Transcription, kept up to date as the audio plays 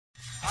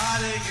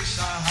Hare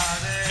Krishna,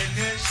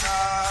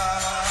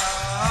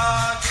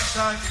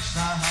 Krishna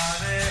Krishna,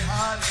 Hare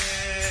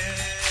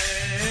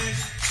Hare,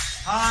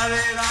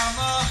 Hare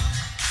Rama,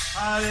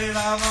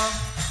 Rama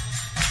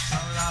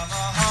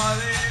Rama,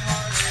 Hare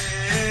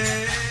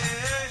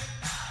Hare.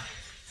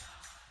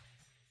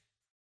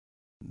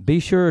 Be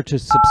sure to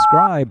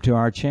subscribe to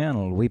our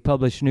channel. We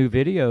publish new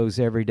videos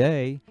every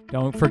day.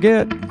 Don't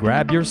forget,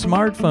 grab your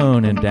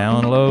smartphone and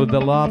download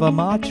the Lava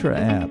Mantra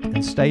app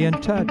and stay in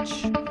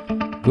touch.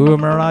 Guru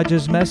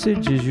Maharaj's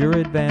message is your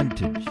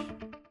advantage.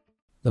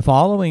 The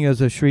following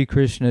is a Sri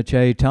Krishna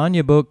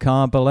Caitanya book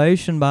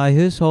compilation by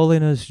His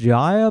Holiness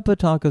Jaya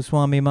Pataka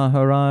Swami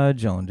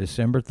Maharaj on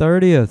December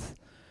 30th,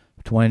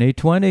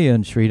 2020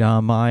 in Sri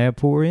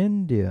Mayapur,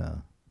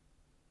 India.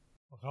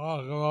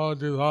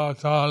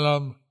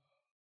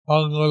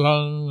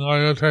 Pangalang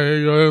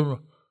ayate yoim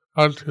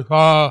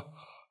atkifa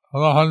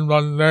alahan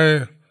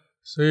bande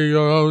Sri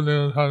Guru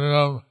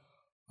Nityanam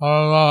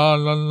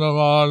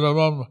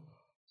Paramanandamalamam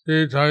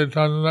Sri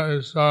Caitanya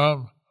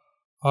Islam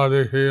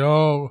Hare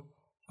Om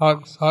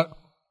Sat Sat.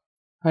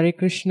 Hare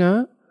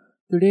Krishna.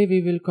 Today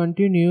we will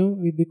continue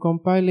with the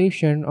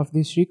compilation of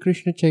the Sri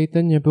Krishna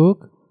Caitanya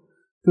book.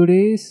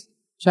 Today's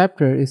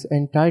chapter is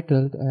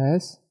entitled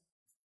as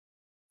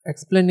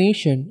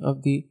Explanation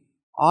of the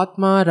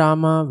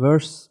Ātmārāma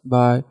verse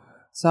by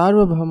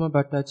Sārvabhauma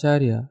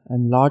Bhaṭṭācārya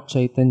and Lord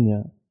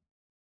Caitanya.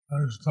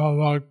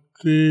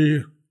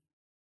 Ashtavakti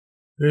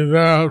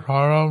Divya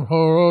Param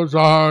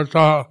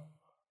Purusartha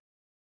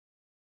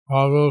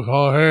Prabhu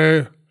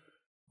Kohe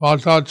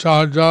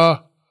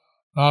Bhaṭṭācārya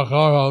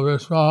Nakara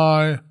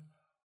Vismai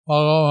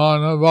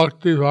Bhagavana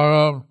Bhakti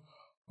Param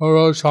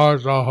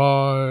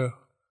Purusartha.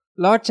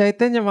 Lord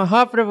Chaitanya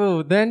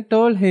Mahaprabhu then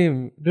told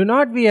him, "Do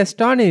not be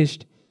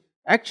astonished.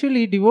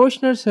 Actually,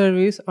 devotional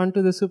service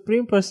unto the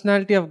Supreme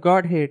Personality of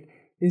Godhead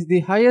is the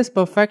highest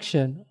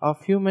perfection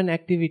of human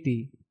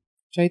activity."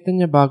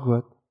 Chaitanya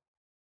Bhagavat.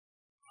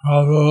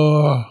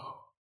 Prabhu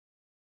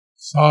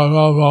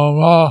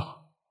Sārvabhauma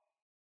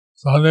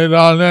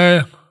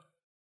Bhaṭṭācārya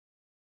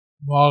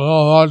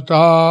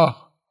Bhagavata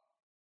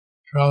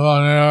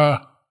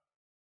Shravana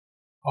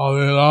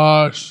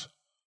Avilash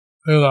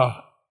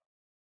Lila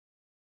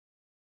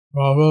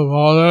Prabhu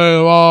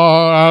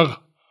Bhadeva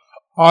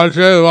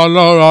Ache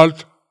Valorat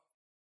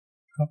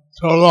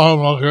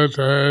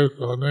Chalamakete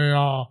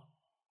Saniya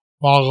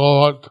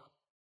Bhagavat.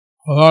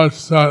 Lord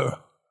said,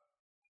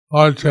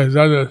 Lord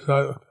Chaitanya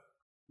said,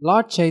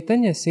 Lord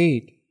Chaitanya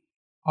said,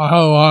 I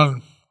have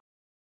one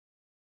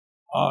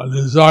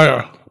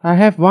desire. I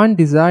have one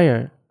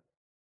desire.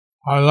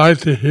 I like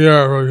to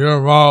hear from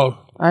your mouth.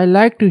 I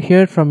like to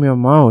hear from your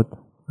mouth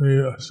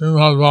The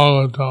Srimad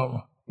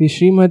Bhagavatam. the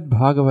Srimad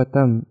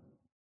Bhagavatam.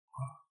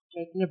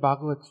 Chaitanya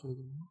Bhagavat.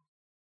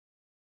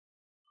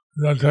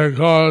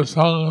 Yatheka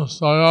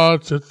Sangsaya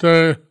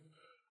Chitte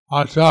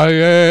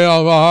Acharye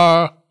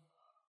Avar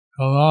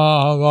Kama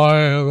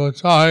Avaya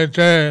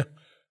Vachaite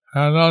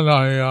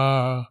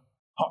Hananaya.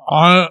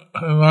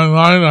 In my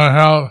mind I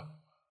have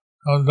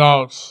some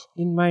doubts.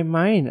 In my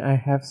mind I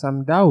have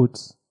some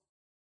doubts.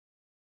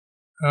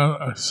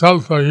 And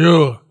except for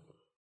you,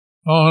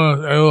 no one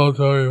is able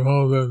to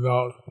remove the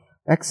doubts.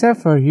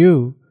 Except for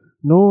you,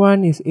 no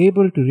one is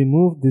able to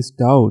remove these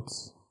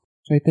doubts.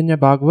 Chaitanya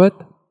Bhagavat.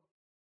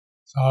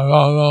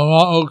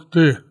 Sārvabhauma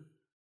Ukti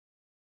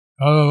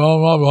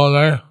Sārvabhauma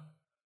Bhole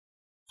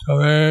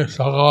Kave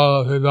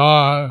Sakala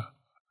Siddhai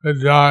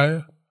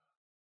Vidyai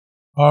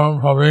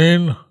Param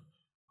Praveen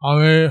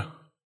Ami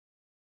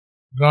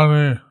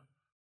Dhani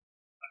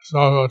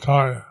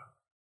Sarvataya.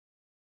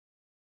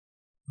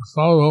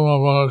 Sārvabhauma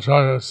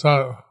Bhaṭṭācārya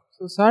said,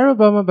 So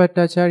Sārvabhauma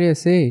Bhaṭṭācārya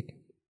said,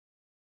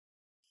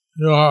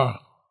 You are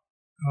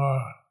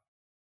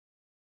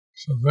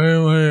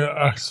supremely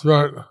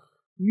expert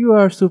You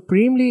are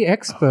supremely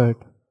expert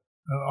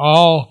in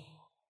all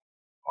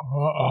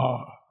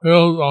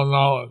fields of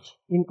knowledge.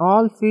 in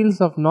all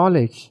fields of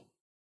knowledge.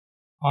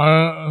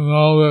 I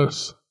know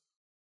this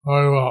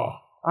very well.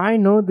 I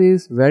know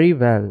this very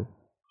well.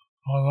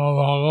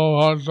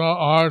 Bhagavata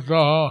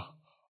Artha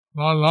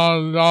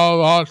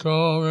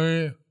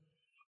Nanadavatami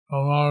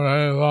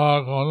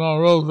Amareva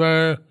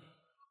Konarupe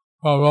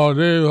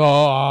Pavadiva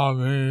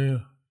Ami.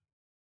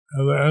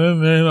 Is there any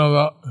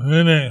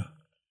meaning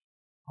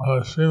of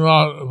the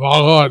Srimad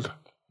Bhagavat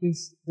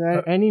Is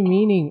there any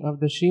meaning of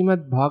the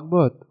Srimad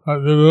Bhagavat that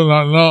you do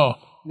not know?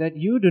 that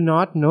you do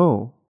not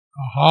know?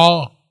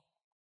 How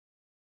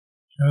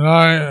can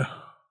I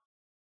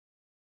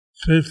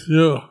teach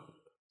you?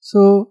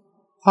 So,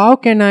 how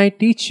can I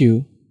teach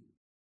you?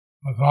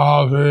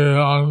 Athapi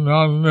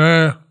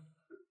Anande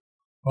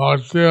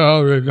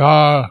Bhattya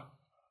Vidya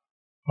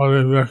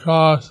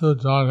Parivikasa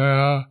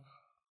Janaya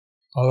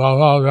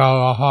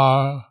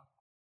Alavavavaha.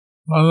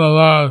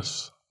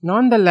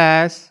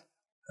 Nonetheless,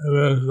 it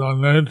is the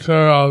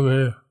nature of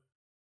the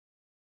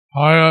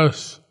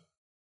pious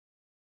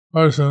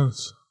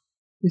persons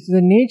it's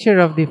the nature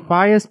of the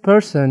pious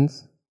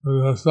persons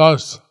to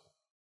discuss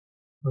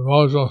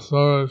devotional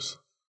service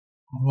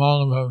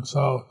among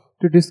themselves.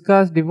 to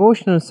discuss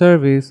devotional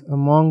service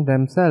among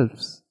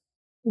themselves.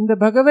 In the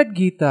Bhagavad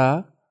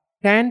Gita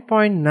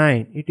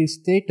 10.9 it is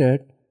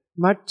stated,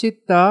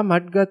 Matchitta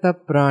Madgata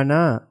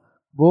Prana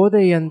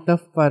Bodhayantah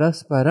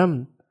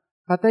Parasparam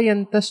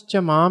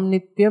Katayantascha Mam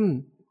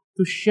Nityam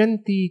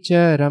Tushyanti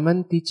Cha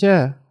Ramanti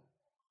Cha.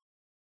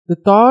 The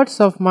thoughts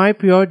of my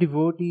pure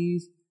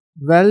devotees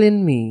dwell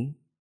in me.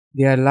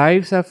 Their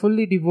lives are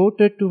fully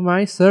devoted to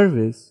my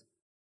service,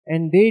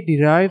 and they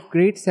derive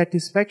great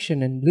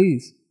satisfaction and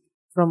bliss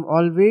from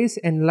always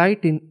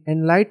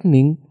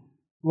enlightening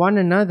one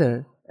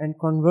another and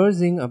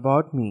conversing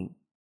about me.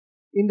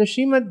 In the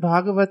Srimad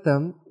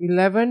Bhagavatam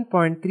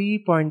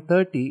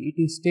 11.3.30 it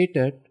is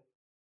stated,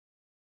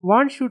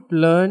 one should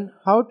learn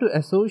how to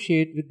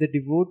associate with the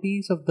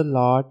devotees of the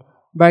Lord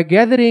by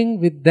gathering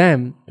with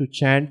them to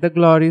chant the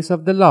glories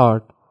of the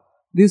Lord.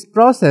 This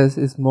process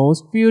is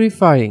most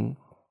purifying.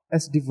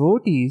 As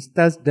devotees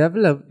thus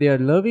develop their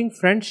loving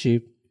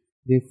friendship,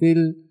 they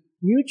feel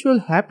mutual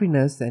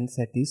happiness and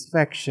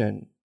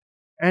satisfaction.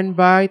 And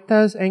by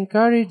thus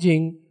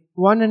encouraging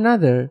one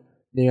another,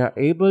 they are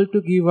able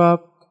to give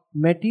up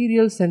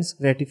material sense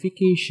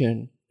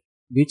gratification,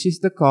 which is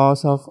the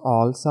cause of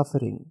all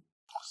suffering.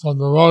 So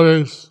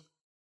devotees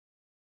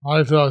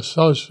like to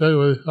associate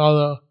with each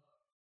other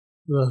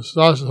to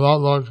discuss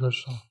about Lord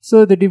Krishna.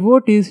 So the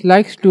devotees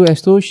likes to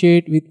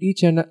associate with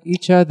each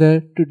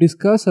other to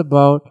discuss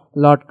about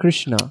Lord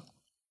Krishna.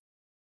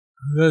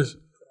 This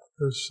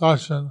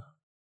discussion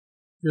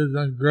gives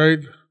them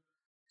great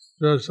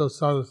spiritual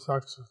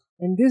satisfaction.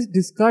 And this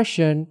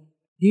discussion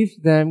gives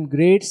them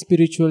great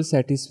spiritual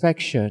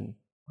satisfaction.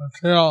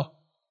 Material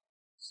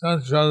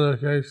sense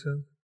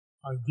gratification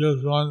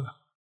gives one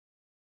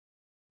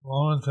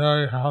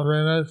momentary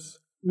happiness.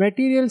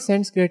 Material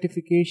sense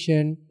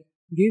gratification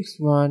gives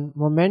one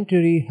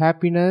momentary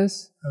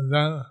happiness And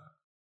then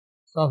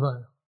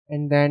suffering.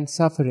 and then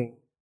suffering.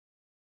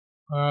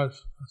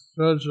 Whereas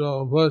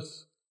spiritual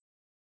bliss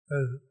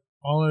is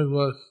only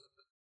bliss,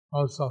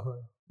 no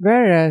suffering.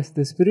 Whereas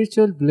the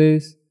spiritual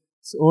bliss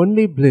is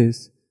only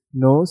bliss,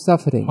 no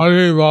suffering.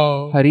 Hari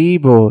Bol. Hari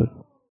Bol.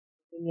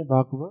 Caitanya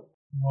Bhagavad.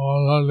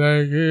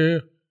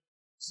 Moladeki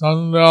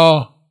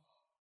Sandhya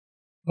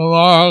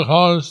Kumar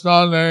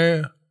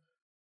Konstane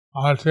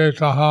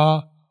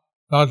Atitaha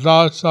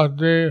Tata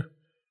Sati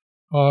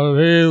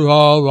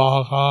Hariva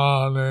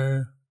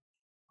Bhakane.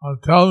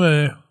 Tell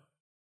me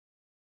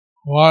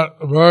what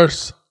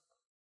verse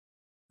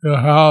you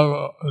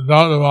have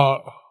doubt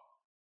about.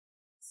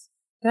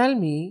 Tell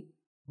me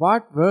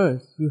what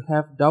verse you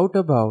have doubt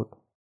about.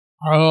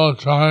 I will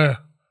try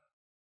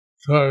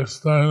to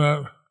explain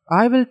it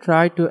I will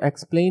try to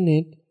explain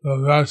it to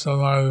the best of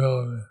my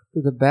ability.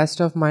 to the best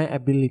of my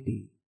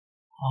ability.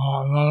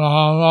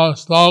 Nanahama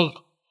Slok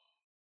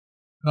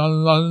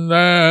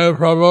Nandande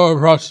Prabhu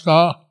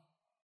Prashna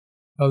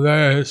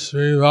Ade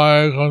Sri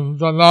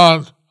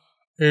Vaikuntanat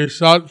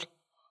Isat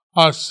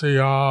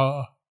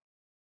Asya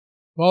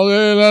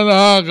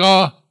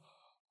Balilanaka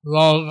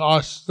Log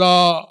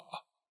Asta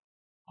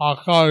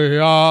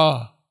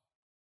Akarya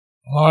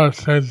Lord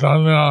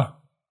Caitanya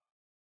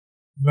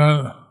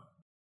then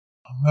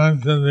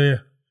mentioned the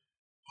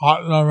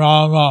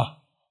Ātmārāma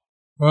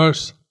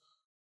verse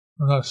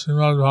in the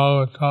Srimad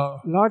Bhagavatam.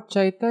 Lord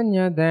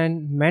Chaitanya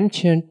then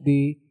mentioned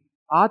the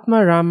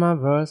Ātmārāma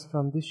verse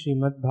from the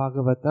Srimad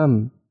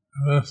Bhagavatam.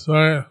 This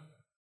way,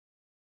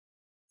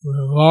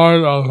 the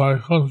Lord of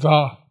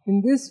Vaikuntha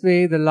In this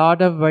way, the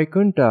Lord of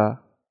Vaikuntha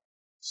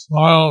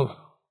smiled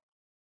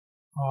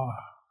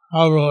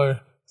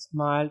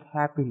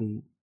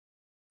happily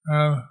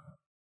and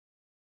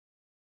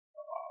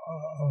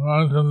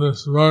mentioned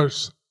this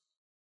verse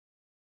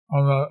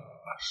from the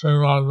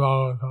Srimad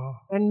Bhagavatam.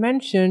 and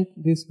mentioned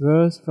this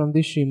verse from the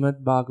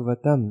Srimad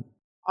Bhagavatam.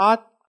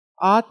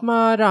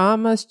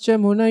 Ātmārāmascha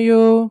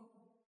munayo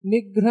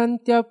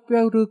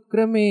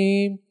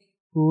nigrantyapyarukrame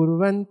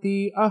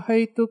kurvanti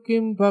ahaitu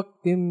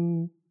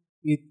bhaktim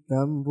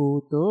ittam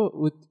bhuta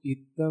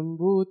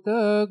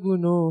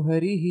guno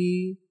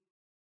harihi.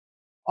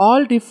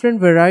 All different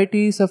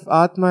varieties of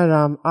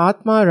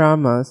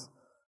Ātmāramas,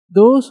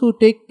 those who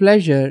take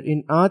pleasure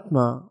in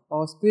Atma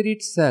or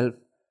spirit self,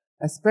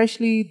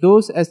 especially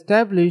those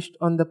established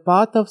on the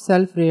path of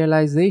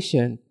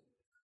self-realization,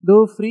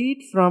 though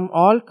freed from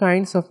all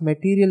kinds of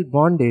material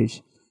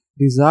bondage,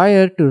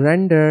 desire to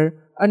render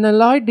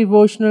unalloyed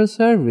devotional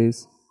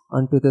service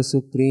unto the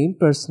Supreme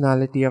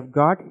Personality of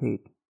Godhead.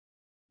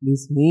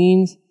 This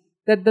means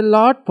that the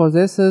Lord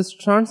possesses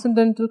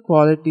transcendental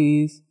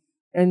qualities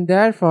and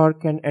therefore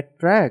can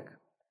attract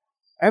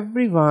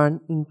everyone,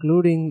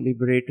 including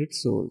liberated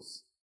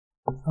souls.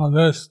 Now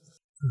this is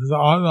the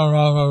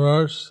Ātmārāma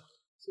verse.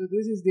 So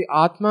this is the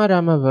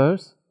Ātmārāma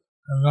verse.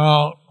 And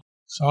now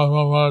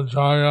Sārvabhauma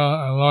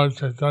Bhaṭṭācārya and Lord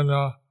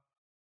Caitanya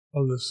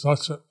will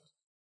discuss it.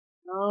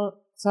 Now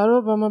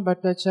Sārvabhauma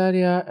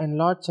Bhaṭṭācārya and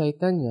Lord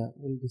Caitanya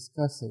will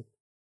discuss it.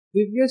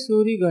 Divya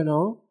Suri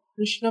Gano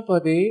Krishna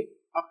Pade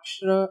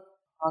Akshra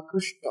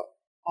Akrushta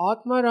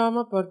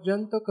Ātmārāma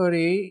Parjanta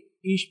Kare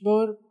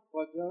Ishvar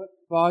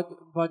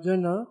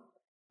Bhajana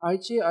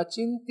Aiche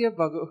achintya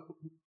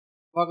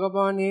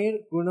Bhagavanir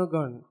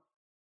Gunagan.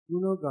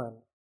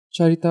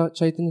 Chaitanya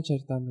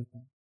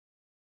Charitamrita.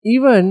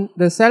 Even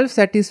the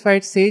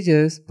self-satisfied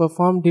sages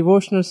perform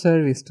devotional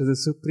service to the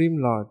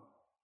Supreme Lord.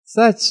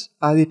 Such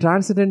are the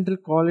transcendental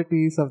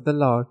qualities of the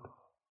Lord.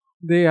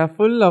 They are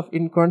full of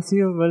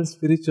inconceivable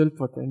spiritual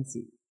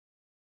potency.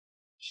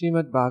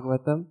 Srimad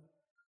Bhagavatam.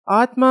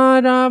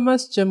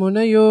 Ātmāramascha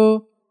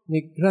munayo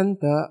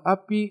nigranta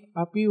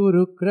api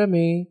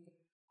urukrame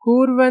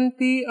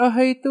kurvanti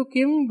ahaitu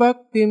kim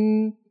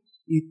bhaktim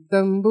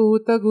ittam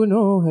bhuta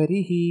guno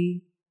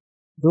harihi.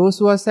 Those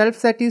who are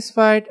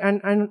self-satisfied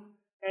and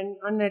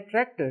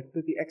unattracted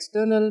to the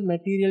external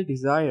material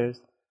desires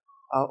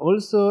are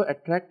also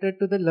attracted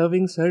to the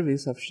loving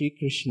service of Sri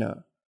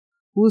Krishna,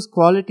 whose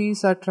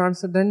qualities are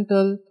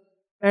transcendental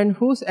and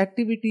whose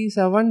activities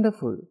are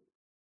wonderful.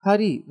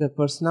 Hari, the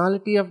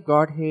personality of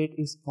Godhead,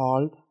 is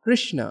called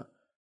Krishna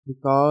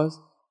because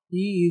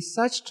he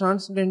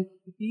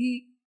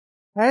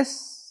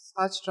has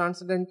such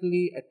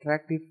transcendently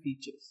attractive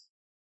features.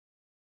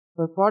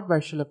 Purport by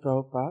Srila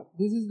Prabhupada.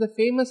 This is the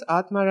famous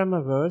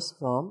Ātmārāma verse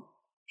from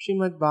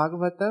Srimad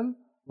Bhagavatam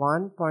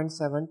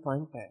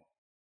 1.7.10.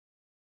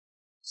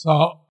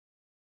 So,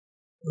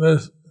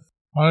 this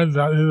point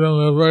that even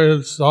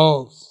liberated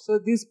souls So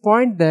this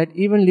point that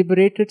even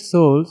liberated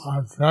souls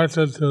are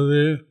attracted to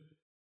the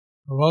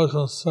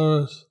devotional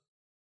service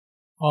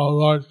of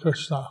Lord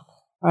Krishna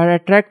are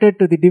attracted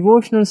to the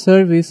devotional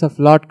service of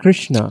Lord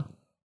Krishna.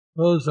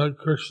 proves that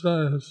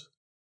Krishna is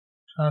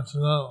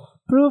transcendental.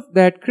 Proof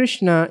that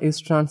Krishna is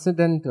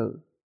transcendental.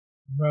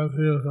 That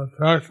he is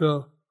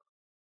attractive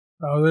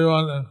to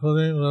everyone,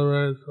 including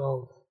liberated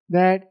souls.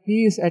 That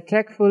he is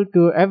attractful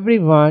to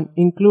everyone,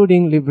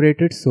 including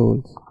liberated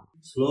souls.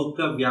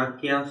 Sloka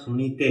Vyakya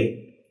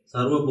Sunite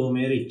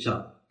Sārvabhaumer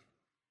Ichcha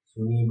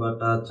Suni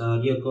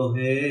Bhaṭṭācārya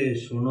kohe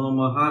Suno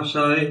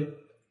Mahashaya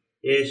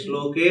E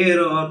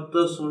Shloker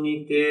Artha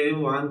Sunite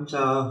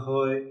Vancha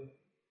hoy.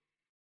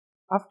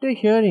 After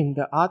hearing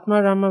the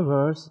Ātmārāma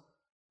verse,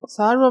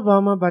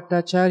 Sārvabhauma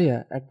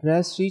Bhaṭṭācārya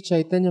addressed Sri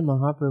Caitanya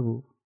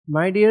Mahaprabhu.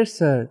 My dear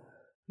sir,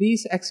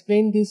 please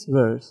explain this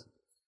verse.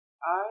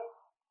 I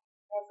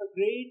have a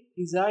great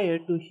desire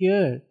to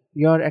hear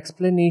your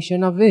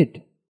explanation of it.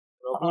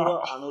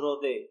 Prabhura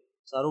Anurode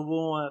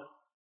Sārvabhauma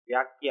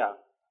Vyakya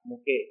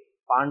Muke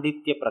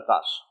Panditya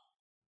Prakash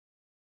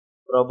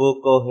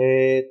Prabhu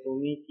kohe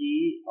tumi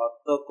ki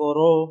artha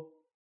koro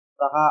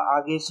taha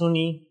age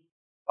suni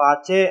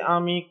pache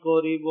ami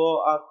koribo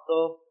artha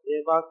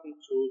eva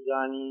kichu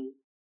jani.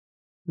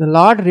 The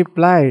Lord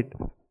replied,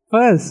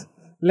 first,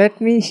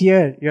 let me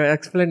hear your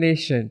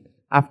explanation.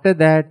 After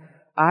that,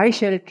 I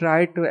shall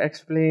try to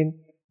explain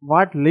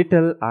what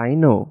little I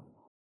know.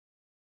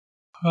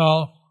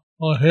 Well,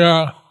 we'll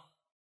hear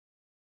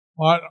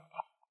what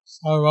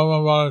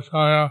Sārvabhauma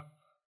Bhaṭṭācārya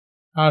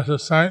has to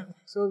say,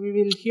 So we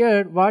will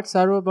hear what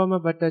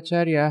Sārvabhauma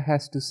Bhaṭṭācārya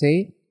has to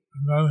say,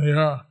 and then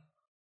hear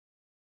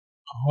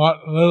what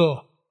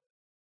little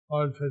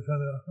Lord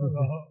Caitanya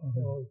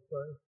will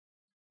say.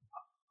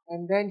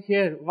 and then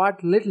hear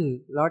what little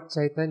Lord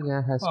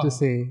Caitanya has to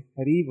say.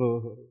 Hari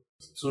Bol.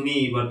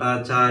 Suni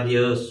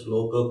Bhaṭṭācārya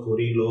Shloka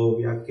Kurilo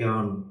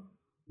Vyakyan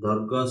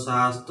Darga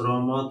Shastra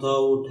Matha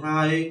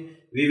Uthai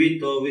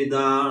Vivito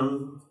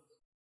Vidan.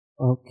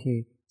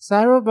 Okay.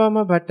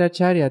 Sārvabhauma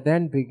Bhaṭṭācārya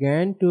then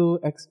began to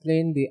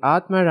explain the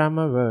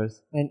Ātmārāma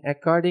verse, and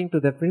according to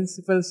the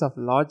principles of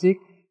logic,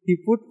 he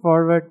put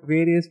forward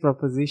various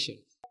propositions.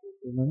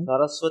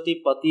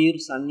 Saraswati Patir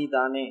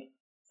Sannidhane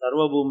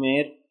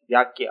Sārvabhaumer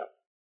Vyakya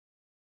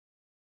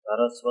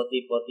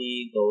Saraswati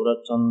Pati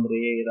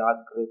Gaurachandre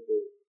Ragrite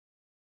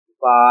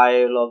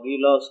Upaye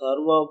Logila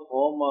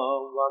Sārvabhauma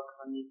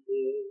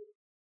Vakhanite.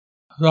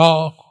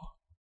 So,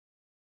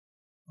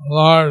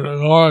 Lord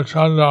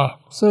Gaurachandra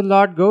So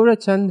Lord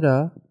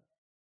Gaurachandra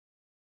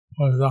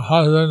was the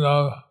husband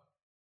of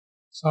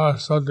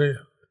Saraswati,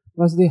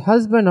 was the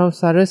husband of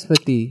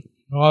Saraswati,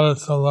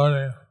 goddess of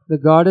learning. the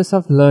goddess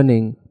of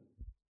learning.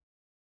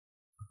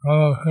 In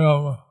front of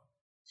him,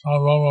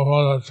 Sārvabhauma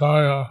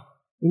Bhaṭṭācārya,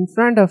 In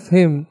front of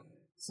him,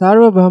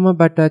 Sārvabhauma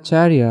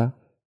Bhaṭṭācārya,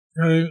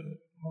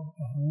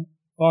 getting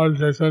Lord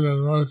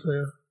Chaitanya's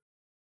mercy,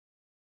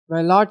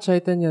 by Lord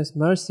Chaitanya's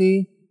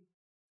mercy,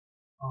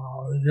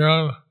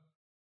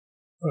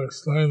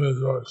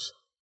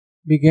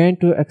 began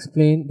to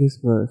explain this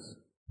verse.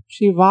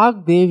 Shri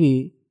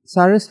Vagdevi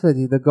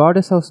Saraswati, the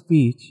goddess of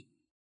speech,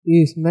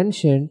 is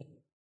mentioned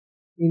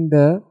in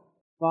the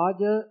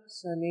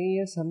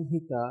Vajasaneya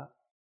Samhita,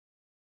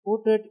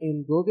 quoted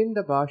in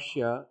Govinda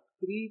Bhashya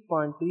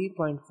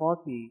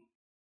 3.3.40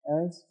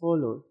 as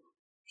follows.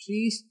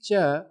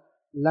 Shrischa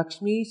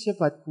Lakshmischa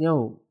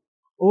Patnyau.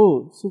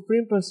 O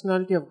Supreme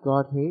Personality of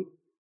Godhead,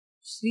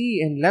 Shri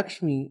and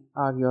Lakshmi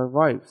are your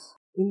wives.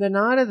 In the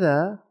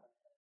Narada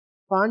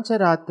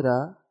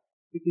Pancharatra,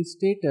 it is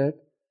stated,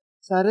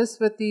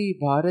 Saraswati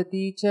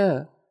Bharati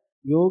cha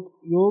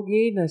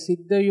yogena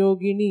siddha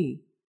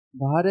yogini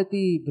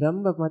Bharati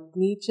Brahma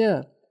Patni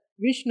cha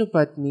Vishnu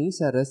Patni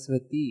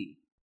Saraswati.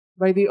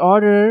 By the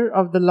order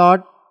of the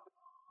Lord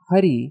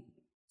Hari,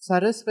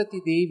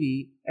 Saraswati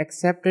Devi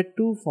accepted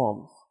two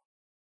forms.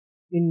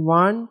 In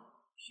one,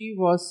 she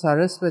was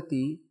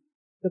Saraswati,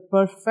 the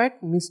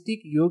perfect mystic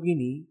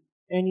yogini,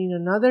 and in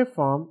another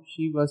form,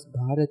 she was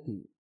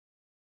Bharati.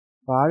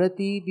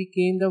 Bharati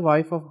became the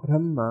wife of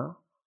Brahma,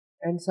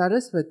 and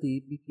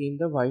Saraswati became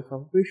the wife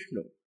of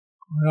Vishnu.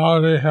 We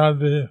already had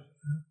the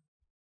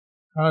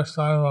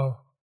pastime of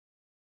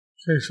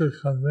Keshav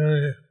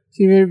Kashmiri,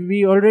 See,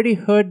 we already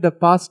heard the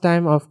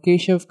pastime of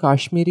Keshav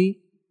Kashmiri,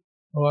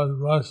 who was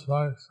blessed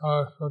by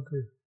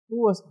Saraswati.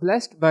 who was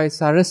blessed by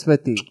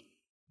Saraswati.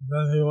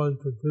 Then he was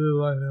defeated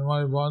by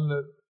Nimai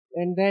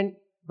Pandit.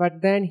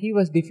 But then he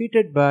was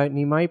defeated by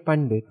Nimai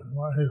Pandit.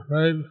 When he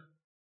prayed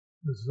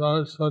to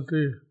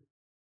Saraswati,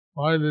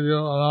 why did you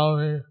allow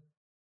me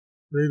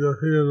to be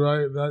defeated by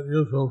that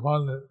youthful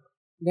Pandit?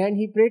 Then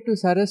he prayed to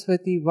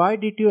Saraswati, why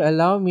did you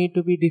allow me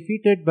to be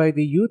defeated by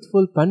the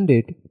youthful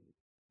Pandit?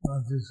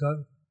 And she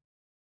said,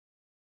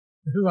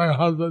 he's my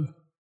husband.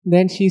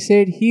 Then she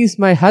said, he is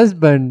my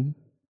husband,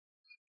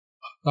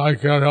 I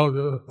can't help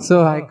you.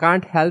 so I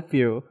can't help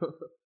you.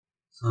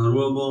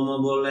 Sārvabhauma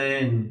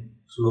বলেন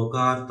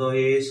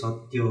শ্লোকার্থে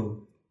সত্য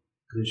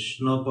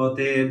কৃষ্ণ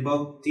পথে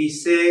ভক্তি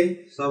সে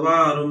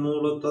সবার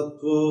মূল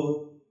তত্ত্ব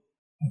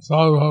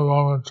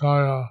Sārvabhauma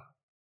Bhaṭṭācārya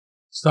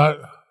said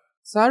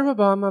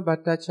Sārvabhauma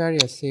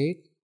Bhaṭṭācārya said,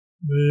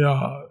 the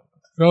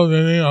true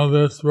meaning of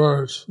this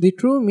verse the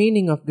true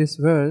meaning of this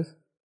verse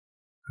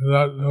is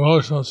that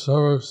devotional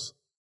service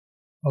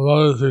of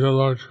lotus feet of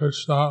Lord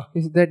Krishna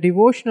is that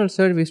devotional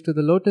service to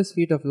the lotus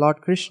feet of Lord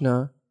Krishna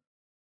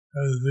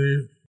is the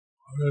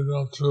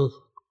original truth.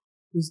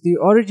 is the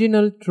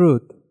original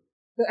truth.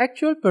 The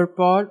actual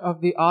purport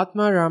of the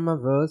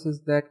Ātmārāma verse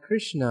is that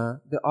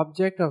Krishna, the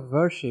object of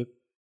worship,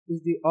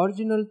 is the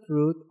original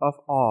truth of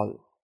all.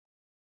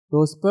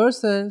 Those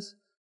persons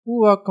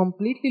who are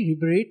completely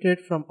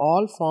liberated from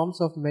all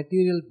forms of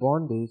material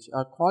bondage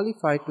are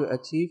qualified to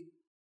achieve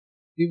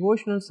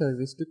devotional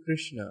service to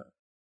Krishna.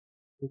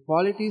 The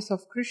qualities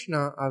of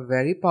Krishna are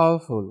very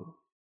powerful.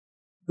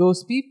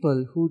 Those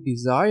people who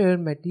desire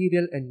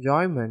material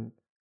enjoyment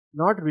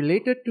not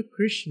related to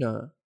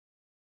Krishna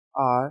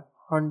are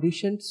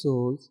conditioned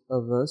souls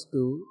averse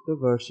to the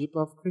worship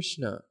of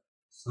Krishna.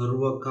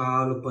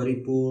 সর্বকাল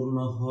পরিপূর্ণ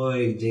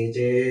হয় যে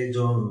যে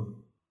জন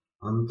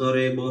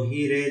অন্তরে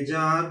বহিরে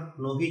যার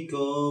নহিক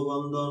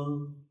বন্ধন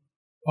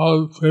All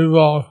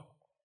people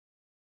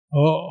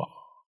who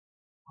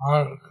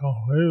are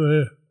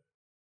completely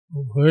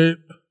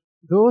complete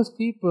Those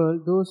people,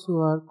 those who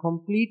are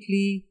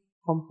completely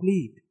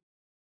complete,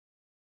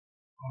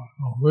 are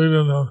complete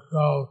in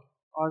themselves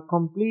are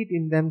complete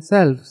in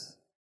themselves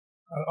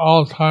at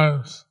all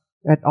times,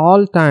 at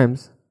all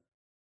times,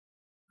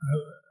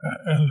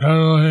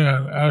 internally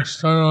and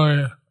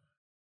externally.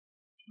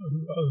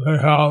 They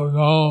have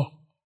no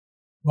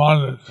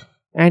bondage.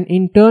 and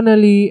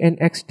internally and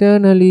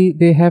externally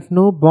they have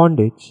no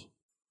bondage.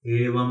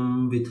 एवं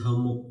विध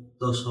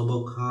मुक्त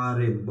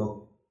सबखारे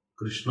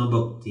कृष्ण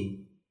भक्ति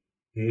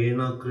हेन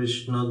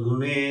कृष्ण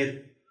गुणेर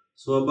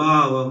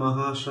स्वभाव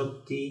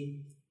महाशक्ति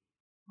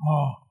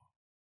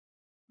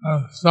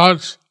And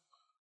such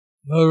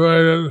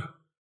liberated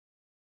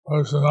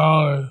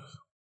personalities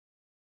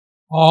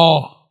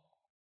all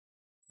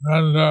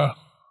render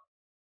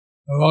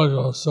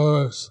devotional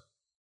service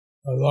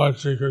of Lord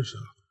Sri Krishna.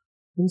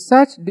 In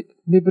such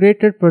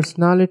liberated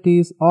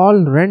personalities,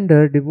 all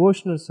render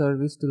devotional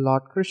service to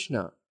Lord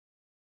Krishna.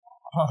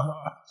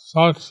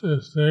 Such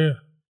is the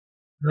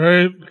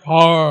great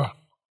power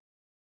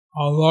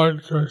of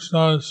Lord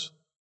Krishna's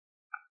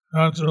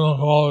transcendental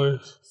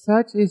qualities.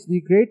 Such is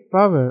the great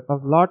power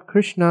of Lord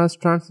Krishna's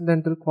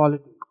transcendental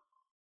qualities.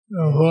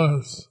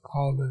 Influence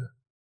of the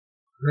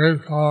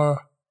great power of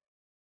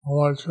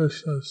Lord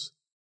Krishna's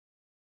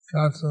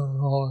transcendental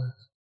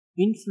qualities.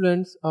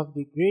 Influence of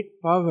the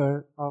great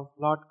power of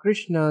Lord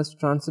Krishna's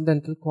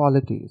transcendental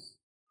qualities.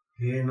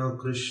 हेन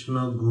कृष्ण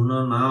गुण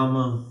नाम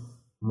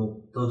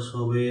मुक्त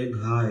सबे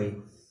घाय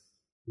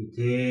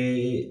इथे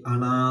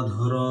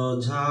अनाधर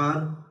झार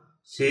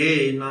से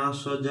ना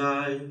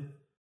सजाय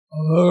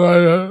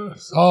Liberated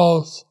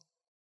souls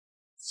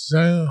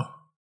sing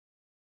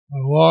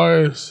the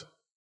glories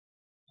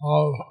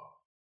of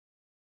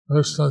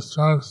Krishna's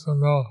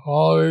transcendental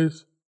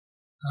qualities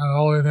and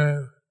holy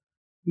names.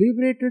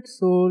 Liberated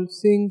soul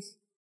sings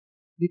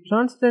the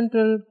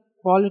transcendental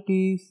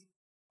qualities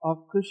of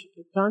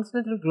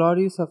transcendental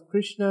glories of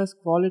Krishna's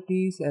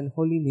qualities and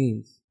holy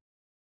names.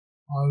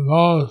 And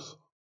those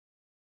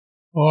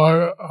who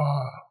are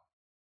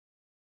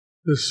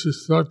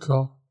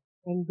disrespectful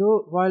And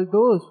while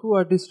those who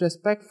are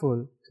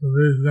disrespectful to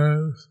these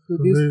names, to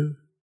to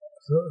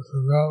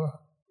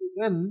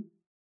them,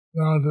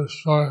 they are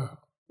destroyed.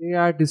 they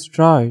are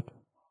destroyed.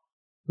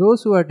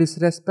 Those who are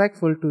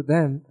disrespectful to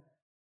them,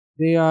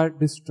 they are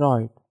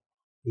destroyed.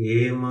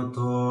 ये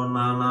मथो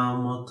नाना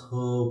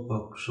मथो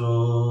पक्ष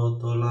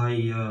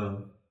तलाइया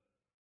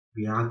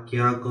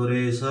व्याख्या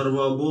करे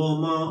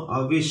सर्वभौम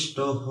अविष्ट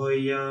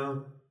होया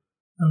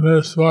In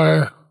this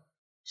way,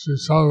 Sri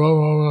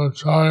Sārvabhauma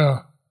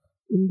Bhaṭṭācārya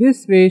In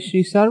this way,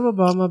 Sri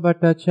Sārvabhauma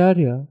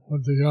Bhaṭṭācārya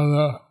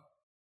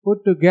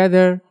put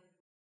together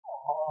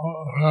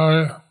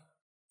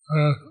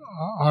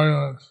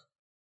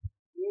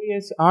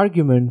various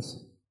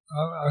arguments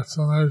and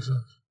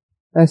explanations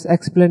as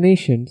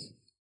explanations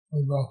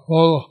with the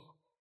full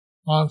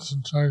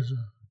concentration.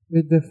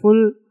 with the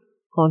full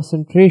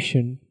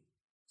concentration.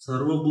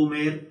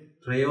 सर्वभूमेर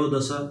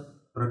त्रयोदश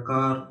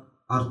प्रकार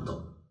अर्थ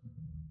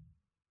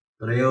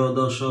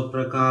त्रयोदश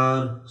प्रकार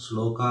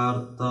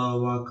श्लोकार्थ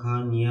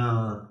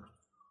वाखान्यार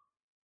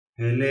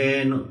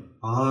हेलेन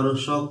और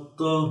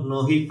शक्त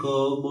नहिक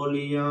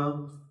बोलिया.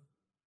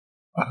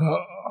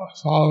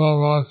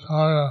 Sārvabhauma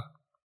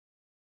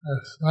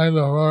explained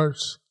the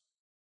words.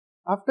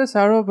 After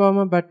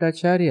Sārvabhauma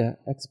Bhaṭṭācārya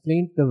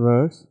explained the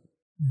verse,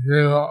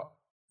 gave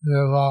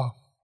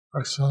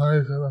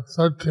explanations in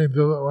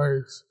 13 different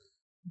ways.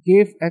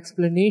 gave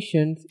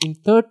explanations in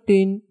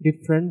 13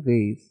 different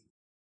ways.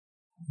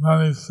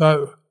 Then he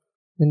said,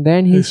 And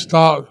then he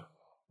stopped.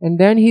 And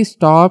then he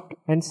stopped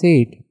and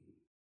said,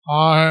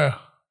 I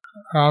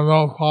have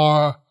no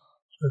power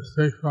to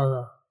speak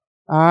further.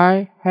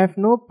 I have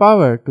no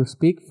power to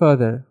speak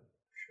further.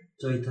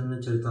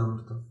 चैतन्य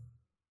चरितामृत.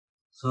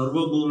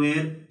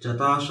 सर्वभूमेर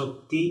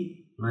यथाशक्ति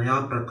नया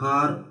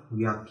प्रकार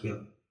व्याख्या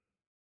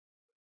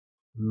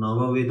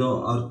नवविध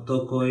अर्थ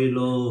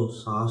कइलो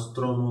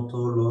शास्त्र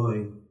मतो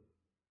लय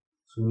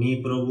सुनी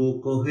प्रभु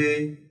कहे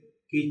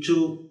किछु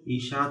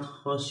ईशात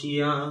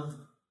हसिया.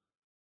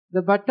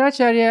 The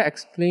Bhattacharya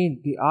explained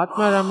the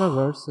Ātmārāma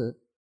verses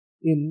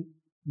in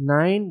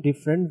 9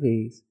 different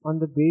ways on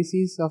the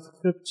basis of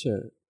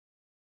scripture.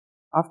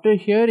 After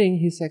hearing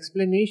his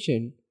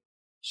explanation,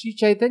 Sri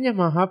Caitanya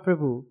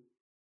Mahaprabhu,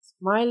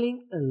 smiling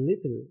a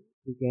little,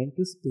 began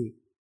to speak.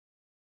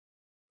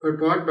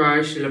 Purport by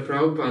Srila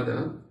Prabhupada.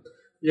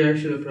 Jai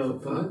Srila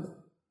Prabhupada.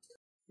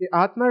 The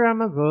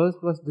Ātmārāma verse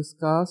was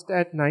discussed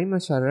at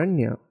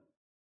Naimisharanya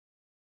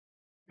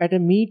at a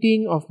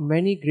meeting of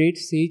many great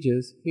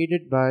sages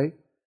headed by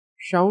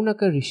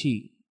Shaunaka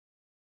Rishi.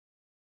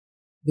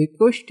 They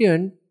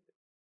questioned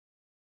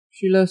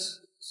Srila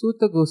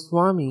Sutta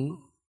Goswami,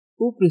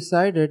 who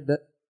presided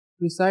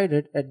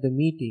at the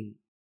meeting,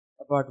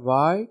 about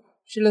why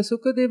Srila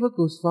Sukadeva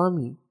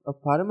Goswami, a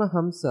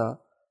Paramahamsa,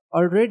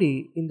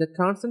 already in the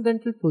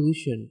transcendental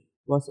position,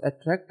 was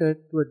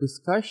attracted to a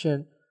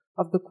discussion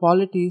of the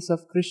qualities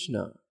of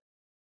Krishna.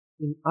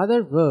 In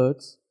other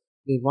words,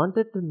 they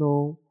wanted to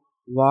know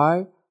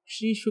why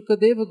Sri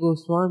Shukadeva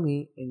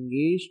Goswami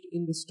engaged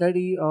in the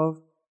study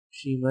of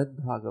Srimad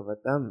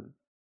Bhagavatam.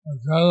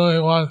 Generally,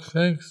 one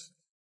thinks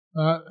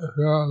that if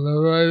you are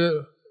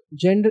liberated,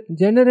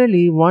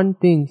 Generally, one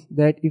thinks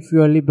that if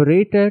you are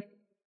liberated,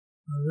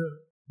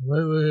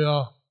 completely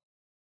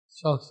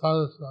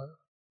self-satisfied.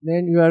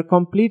 then you are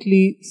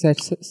completely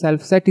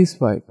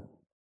self-satisfied.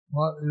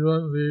 But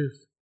even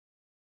these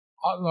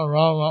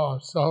Ātmārāma or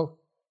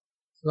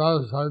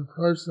self-satisfied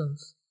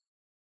persons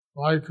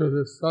like to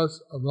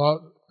discuss about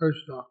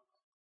Krishna.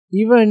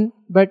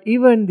 But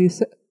even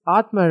these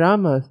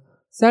Ātmāramas,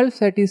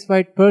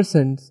 self-satisfied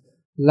persons,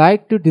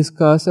 like to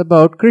discuss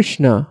about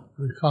Krishna.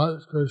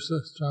 Because Krishna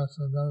is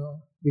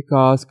transcendental.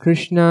 Because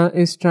Krishna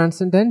is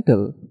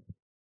transcendental.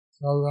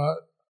 So that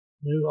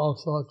he is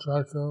also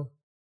attractive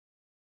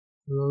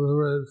to the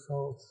liberated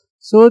souls.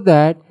 So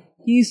that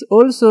he is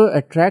also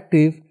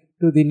attractive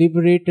to the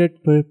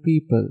liberated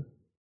people.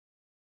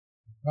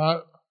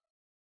 That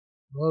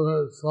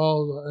liberated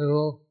souls are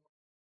able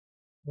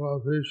to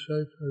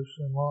appreciate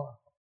Krishna more.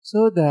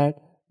 So that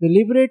the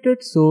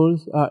liberated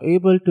souls are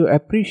able to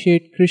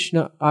appreciate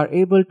Krishna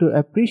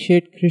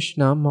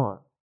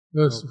more.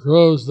 This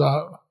proves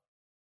that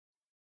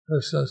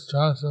Krishna is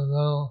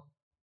transcendental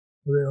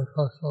to the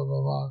impersonal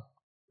Brahman.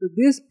 So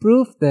this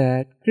proves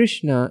that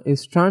Krishna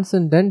is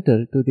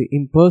transcendental to the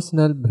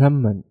impersonal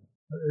Brahman.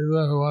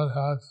 Even if one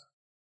has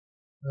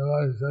the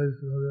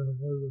realization of the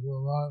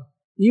impersonal Brahman,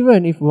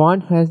 Even if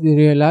one has the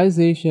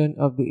realization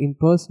of the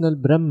impersonal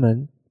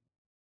Brahman,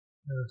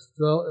 it is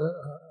still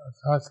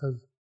attached to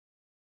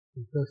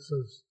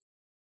Krishna's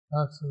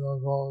transcendental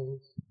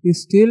qualities.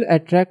 is still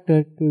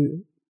attracted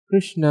to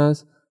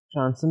Krishna's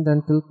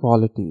transcendental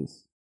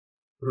qualities.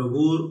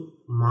 प्रभुर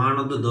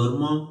मानद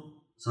धर्म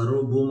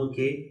सर्वभूम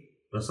के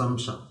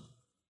प्रशंसा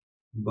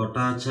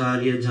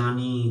भट्टाचार्य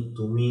जानी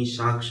तुम्ही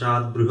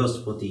साक्षात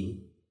बृहस्पति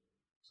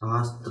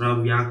शास्त्र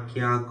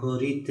व्याख्या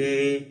करिते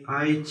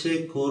आइचे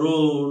करो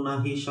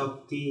नाही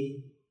शक्ति.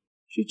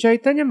 Sri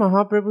Caitanya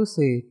Mahaprabhu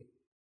said,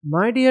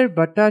 My dear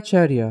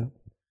Bhattacharya,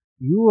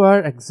 you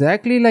are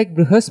exactly like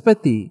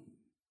Brihaspati,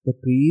 the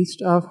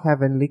priest of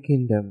heavenly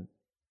kingdom.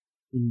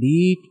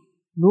 Indeed,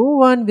 no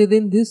one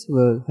within this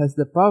world has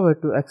the power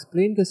to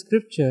explain the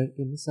scripture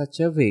in such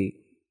a way.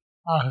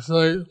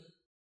 Actually,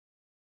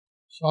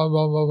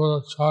 Sārvabhauma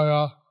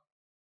Bhaṭṭācārya,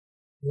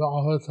 the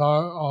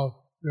avatar of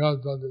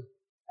Brihaspati.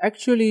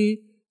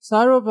 Actually,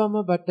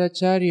 Sārvabhauma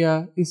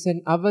Bhaṭṭācārya is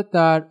an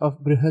avatar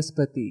of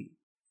Brihaspati.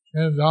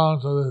 Came down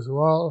to this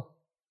world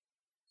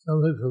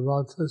simply to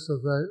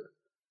participate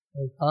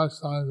in the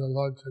pastimes of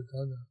Lord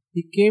Caitanya.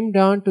 He came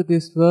down to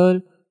this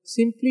world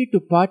simply to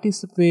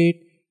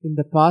participate in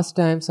the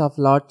pastimes of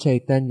Lord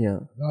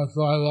Caitanya. That's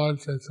why Lord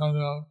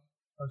Caitanya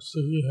was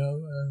seeking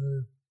him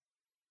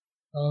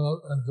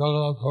in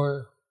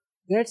Jagannath.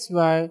 That's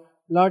why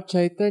Lord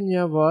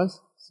Caitanya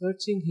was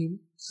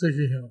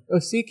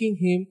seeking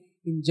him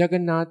in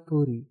Jagannath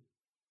Puri.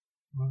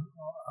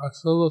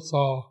 As Super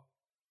Soul,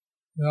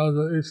 he knows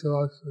each of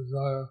us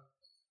desire.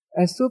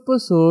 As Super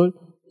Soul,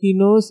 he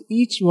knows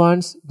each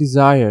one's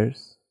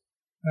desires.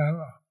 And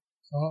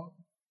so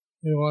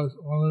he was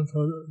wanting to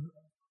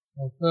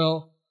fulfill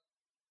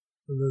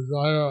the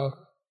desire of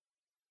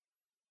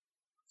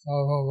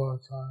Sārvabhauma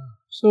Bhaṭṭācārya.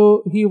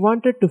 So he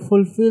wanted to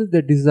fulfill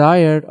the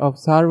desire of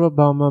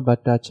Sārvabhauma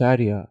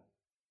Bhaṭṭācārya.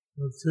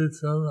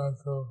 To teach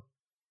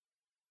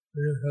him and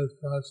to be in his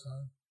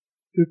pastime.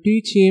 To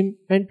teach him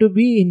and to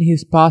be in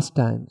his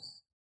pastimes.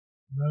 And then he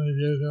gave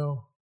him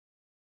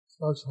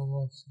special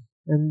mercy.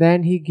 And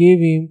then he gave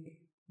him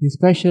the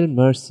special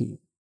mercy.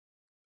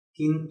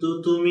 কিন্তু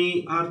তুমি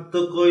আর্ত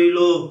কইল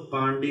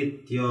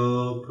পাণ্ডিত্য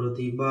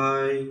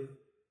প্রতিভায়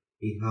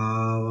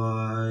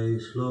ইহাওয়াই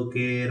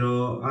শ্লোকের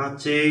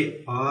আছে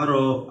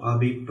আরো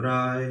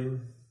অভিপ্রায়.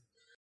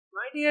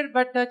 My dear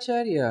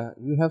Bhattacharya,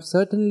 you have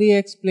certainly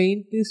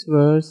explained this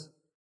verse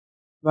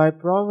by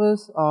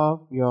prowess of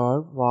your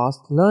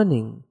vast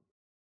learning.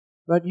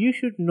 But you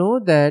should know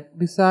that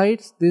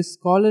besides this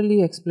scholarly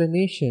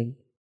explanation,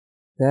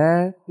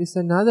 there is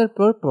another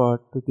purport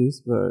to this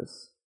verse.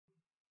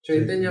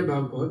 Caitanya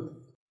Bhagavad.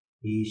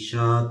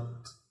 ঈশাত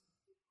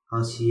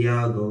হাসিয়া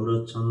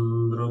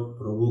গৌরচন্দ্র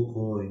প্রভু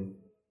কই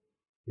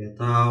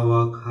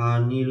যথাওয়াখা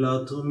নীল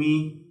তুমি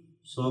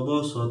সব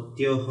সত্য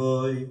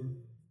হয়.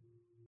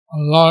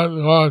 Lord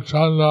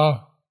Gaurachandra,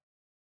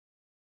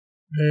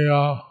 he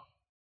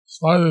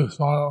slightly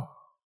smiled.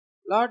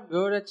 Lord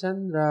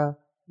Gaurachandra,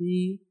 he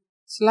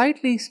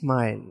slightly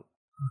smiled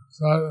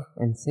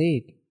and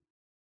said,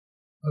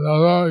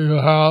 whatever you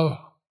have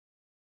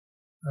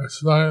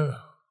explained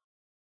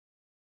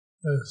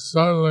is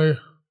certainly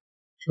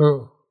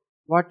true.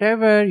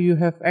 Whatever you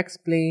have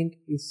explained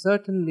is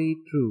certainly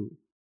true.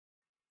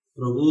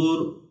 প্রভুর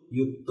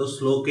যুক্ত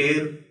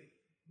শ্লোকের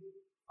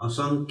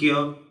অসংখ্য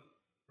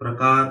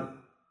প্রকার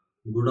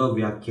গুড়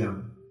ব্যাখ্যান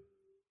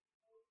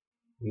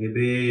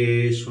এবে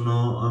শুনো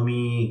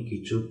আমি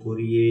কিছু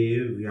করিয়ে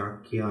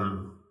ব্যাখ্যান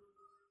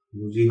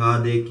বুঝিহা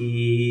দেখি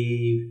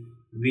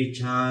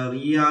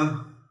বিচারিয়া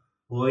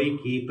হয়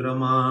কি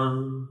প্রমাণ.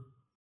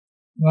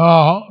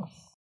 Now,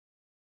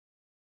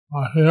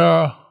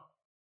 here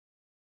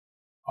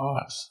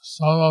are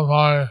some of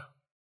my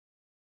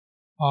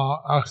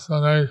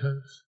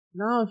explanations.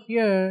 Now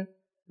here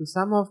to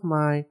some of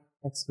my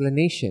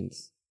explanations.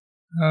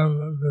 And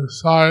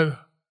decide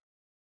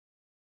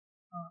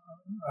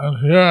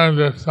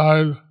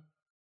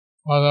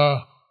whether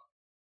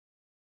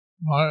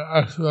my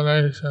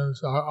explanations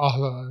are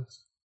authorized.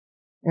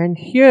 And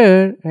hear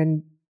and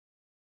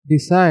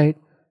decide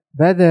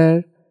whether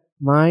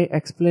my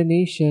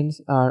explanations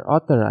are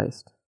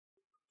authorized.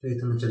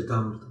 Chaitanya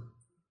Charitamrita.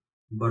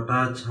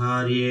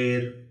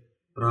 ভট্টাচার্যের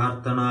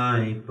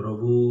প্রার্থনায়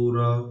প্রভুর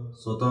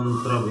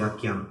স্বতন্ত্র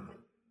ব্যাখ্যান.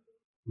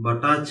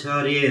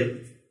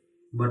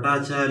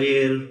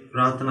 ভট্টাচার্যের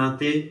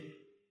প্রার্থনাতে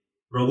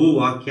প্রভু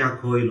ব্যাখ্যা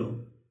হইল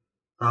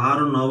তার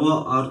নব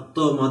অর্থ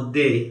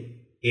মধ্যে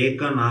এক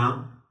নাম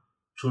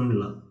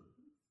শুনল.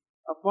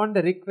 Upon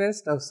the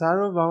request of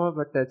Sārvabhauma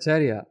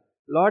Bhaṭṭācārya,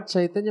 Lord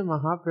Caitanya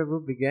Mahaprabhu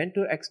began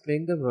to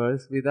explain the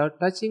verse without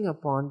touching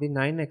upon the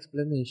 9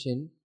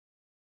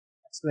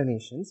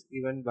 explanations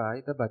given by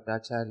the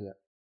Bhattacharya.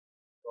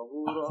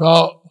 So,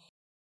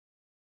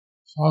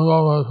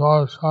 Sārvabhauma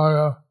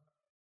Bhaṭṭācārya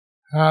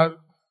had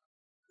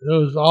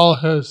used all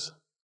his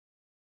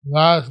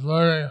vast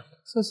learning.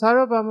 So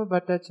Sārvabhauma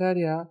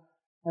Bhaṭṭācārya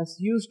has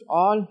used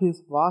all his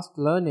vast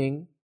learning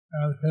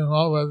and came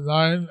up with 9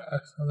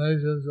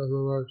 explanations of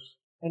the verse.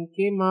 And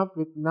came up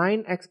with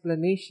 9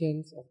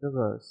 explanations of the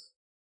verse.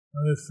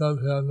 And he said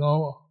he had no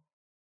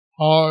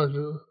power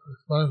to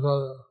explain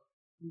further.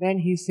 Then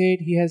he said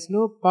he has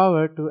no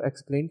power to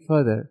explain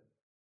further.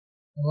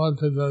 Lord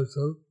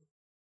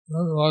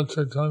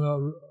Caitanya,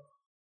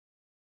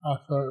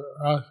 after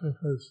asking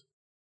his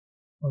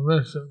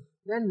permission,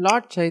 Then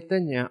Lord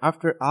Caitanya,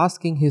 after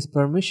asking his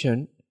permission,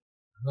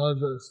 started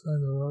to explain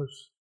the verse.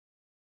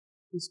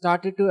 He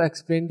started to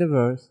explain the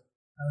verse.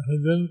 And he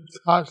didn't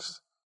touch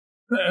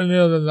any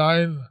of the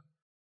 9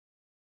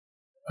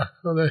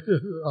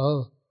 explanations of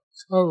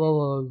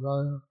Sārvabhauma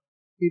Bhaṭṭācārya.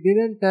 He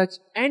didn't touch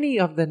any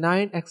of the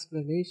 9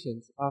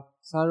 explanations of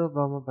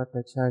Sārvabhauma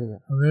Bhaṭṭācārya.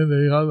 I mean,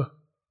 he had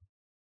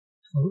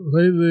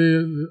completely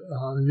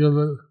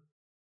given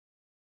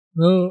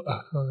new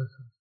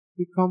explanations.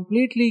 He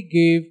completely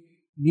gave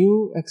new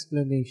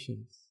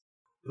explanations.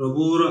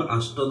 প্রভুর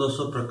অষ্টাদশ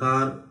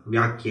প্রকার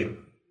ব্যাখ্যা.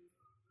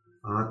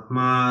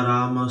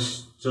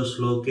 আত্মারামশ্চ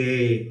শ্লোকে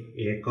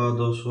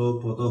একাদশ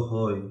পদ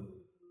হয়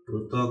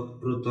পৃথক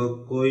পৃথক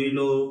কইল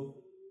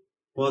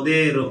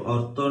পদের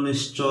অর্থ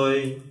নিশ্চয়.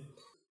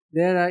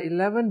 There are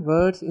 11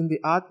 words in the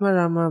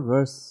Ātmārāma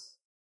verse.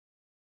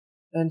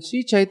 And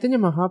Sri Chaitanya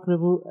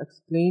Mahaprabhu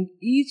explained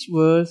each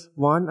verse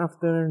one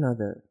after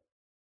another.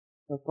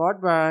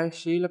 Purport by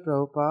Srila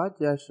Prabhupada,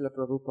 Jai Srila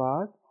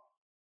Prabhupada.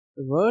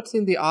 The words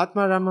in the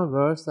Ātmārāma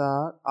verse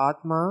are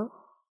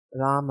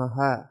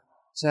Ātmārāma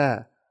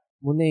cha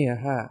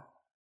muneyaha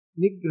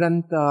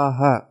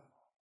nigrantaha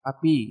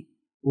api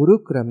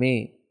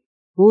urukrame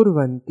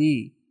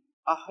purvanti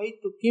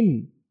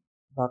ahaitukim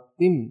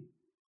bhaktim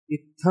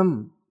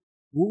itham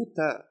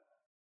bhuta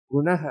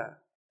gunaha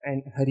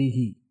and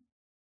harihi.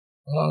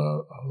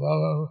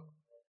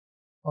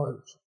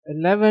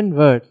 11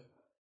 words.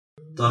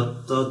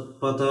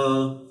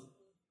 Tattatpata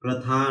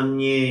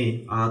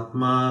prathanye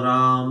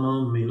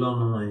Ātmārāma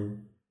milanoy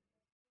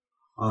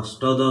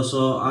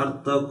Ashtadaso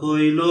artha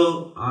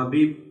koilo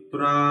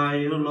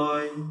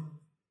abhiprayaloy.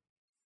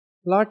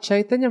 Lord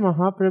Chaitanya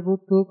Mahaprabhu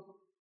took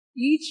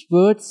each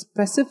word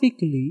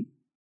specifically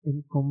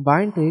and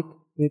combined it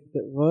with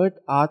the word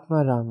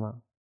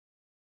Ātmārāma.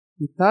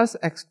 He thus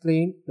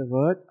explained the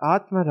word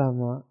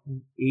Ātmārāma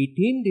in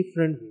 18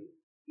 different ways.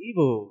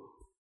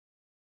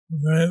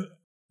 Then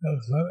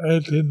there's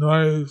 18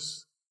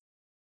 ways,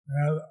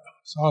 and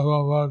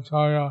Sārvabhauma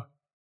Bhaṭṭācārya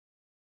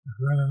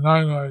explained in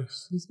 9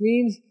 ways. This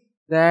means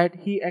that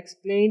he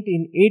explained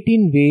in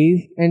 18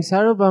 ways and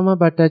Sārvabhauma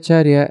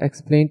Bhaṭṭācārya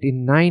explained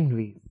in 9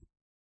 ways.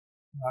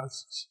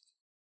 That's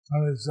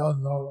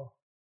 27 total.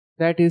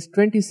 That is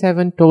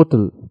 27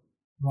 total.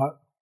 But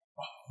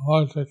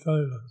Lord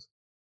Chaitanya,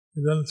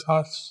 he didn't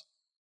touch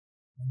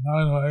the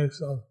 9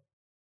 ways of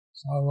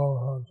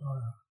Sārvabhauma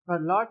Bhaṭṭācārya. For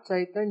Lord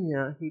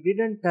Chaitanya, he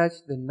didn't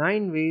touch the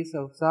 9 ways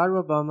of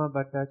Sārvabhauma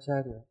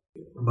Bhaṭṭācārya.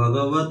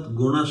 Bhagavat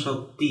guna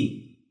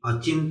shakti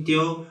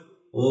achintyo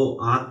o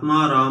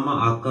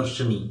Ātmārāma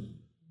akarshani.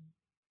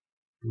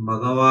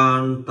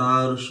 Bhagavan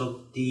tar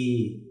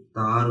shakti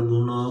tar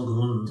guna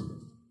gun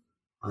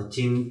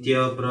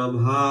achintya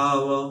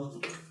prabhava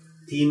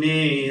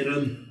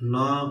tiner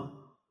na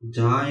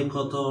jai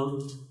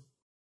kathon.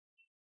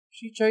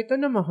 Sri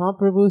Chaitanya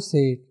Mahaprabhu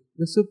said,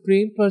 the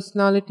Supreme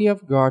Personality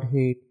of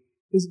Godhead,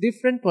 His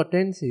different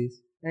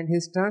potencies and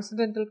His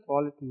transcendental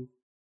qualities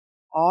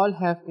all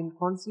have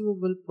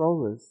inconceivable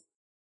prowess.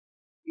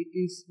 It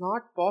is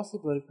not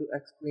possible to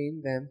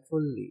explain them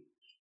fully.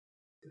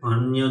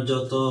 Anya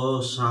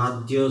jato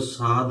sadhya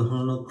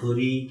sadhana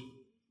kari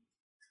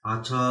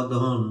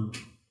achadhan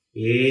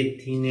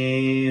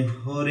ethine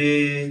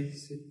hore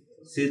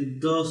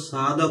siddha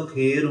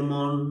sadhakher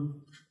man.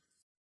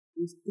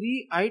 These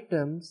 3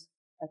 items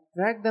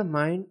attract the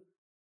mind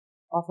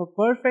of a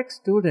perfect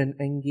student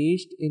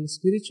engaged in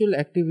spiritual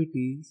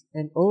activities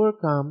and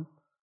overcome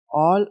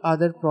all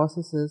other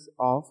processes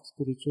of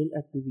spiritual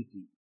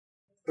activity.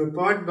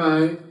 Purport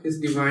by His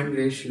Divine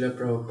Grace Srila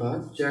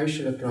Prabhupada, Jai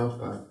Srila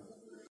Prabhupada.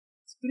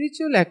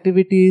 Spiritual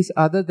activities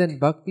other than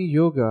Bhakti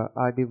Yoga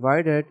are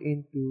divided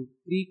into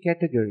 3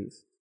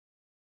 categories.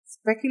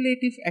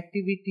 Speculative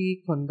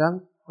activity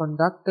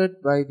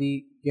conducted by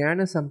the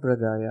Jnana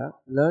Sampradaya,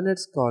 learned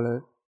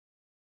scholar,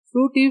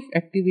 fruitive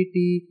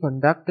activity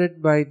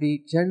conducted by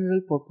the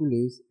general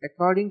populace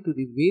according to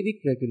the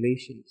Vedic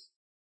regulations,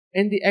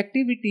 and the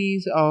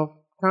activities of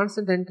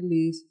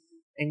transcendentalists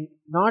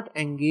not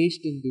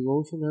engaged in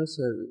devotional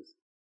service.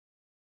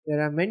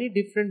 There are many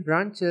different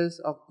branches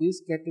of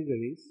these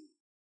categories,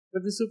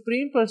 but the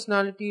Supreme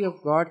Personality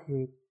of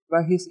Godhead,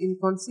 by His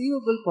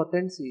inconceivable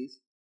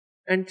potencies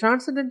and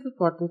transcendental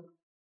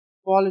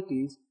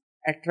qualities,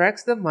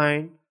 attracts the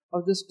mind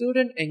of the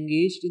student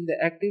engaged in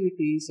the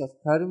activities of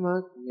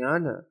karma,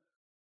 jnana,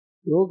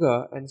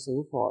 yoga, and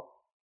so forth.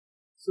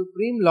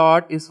 Supreme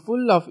Lord is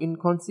full of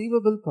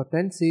inconceivable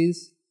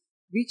potencies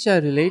which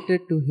are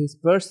related to His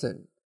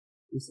person,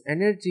 His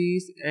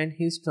energies, and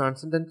His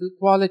transcendental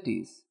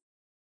qualities.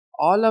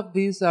 All of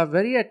these are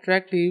very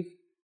attractive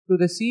to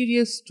the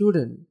serious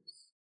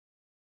students.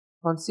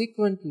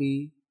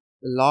 Consequently,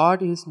 the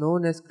Lord is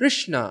known as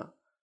Krishna,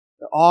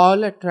 the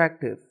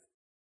all-attractive.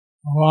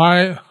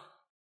 Why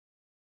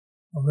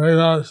the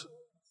Vedas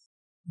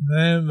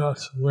name the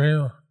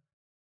Supreme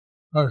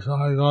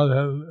Personality of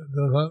Godhead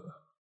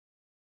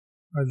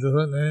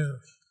different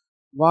names?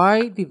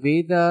 Why the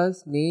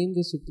Vedas name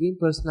the Supreme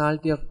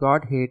Personality of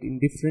Godhead in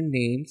different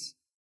names?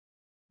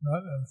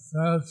 That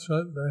in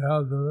Sanskrit they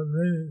have different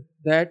meanings.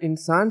 That in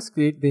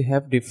Sanskrit they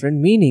have different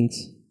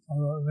meanings.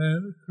 The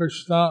name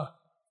Krishna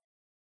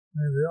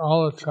means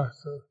all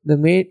attractive.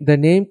 The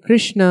name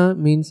Krishna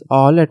means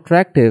all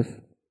attractive.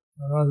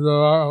 The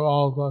reservoir of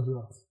all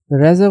pleasure. The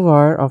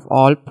reservoir of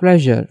all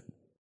pleasure.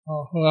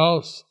 Who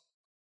else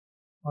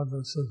but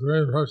the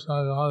Supreme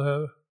Personality of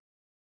Godhead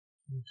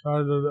in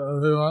charge of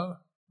everyone?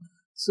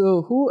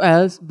 So who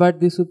else but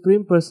the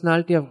Supreme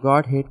Personality of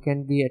Godhead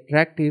can be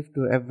attractive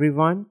to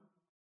everyone?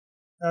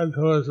 And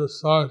who is the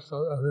source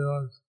of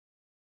everyone's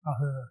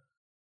happiness?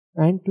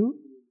 And to?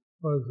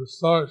 Who is the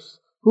source?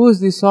 Who is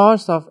the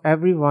source of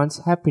everyone's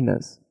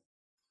happiness?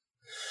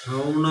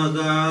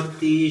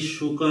 Shaunagati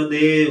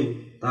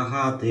Shukadev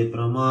tahate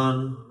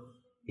praman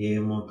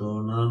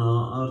emoto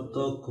nana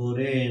artha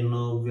kore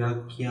no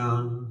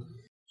vyakhyan.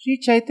 Sri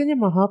Chaitanya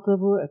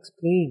Mahaprabhu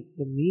explained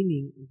the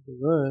meaning of the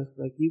verse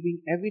by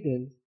giving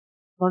evidence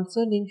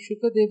concerning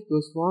Shukadev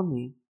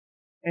Goswami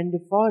and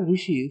the four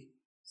rishis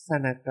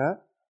Sanaka,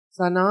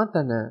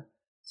 Sanatana,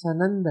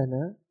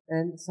 Sanandana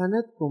and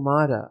Sanat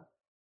Kumara.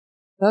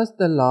 Thus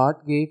the Lord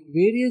gave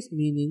various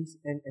meanings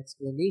and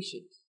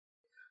explanations.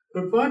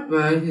 Purport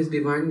by His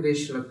Divine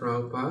Grace Srila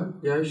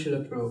Prabhupada, Jai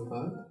Srila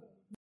Prabhupada.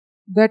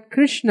 That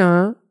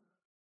Krishna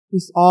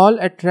is all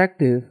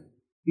attractive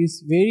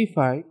is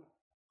verified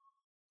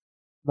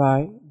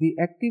by the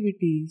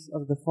activities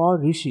of the four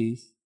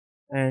rishis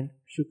and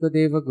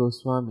Shukadeva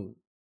Goswami.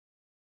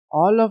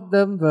 All of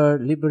them were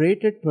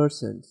liberated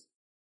persons,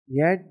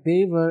 yet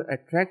they were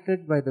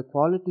attracted by the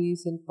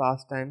qualities and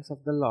pastimes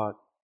of the Lord.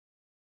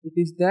 It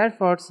is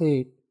therefore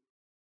said,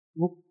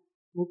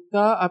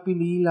 Mukta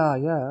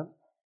apililaya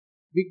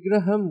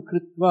vigraham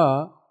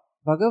kritva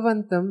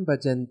bhagavantam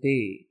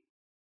bhajante.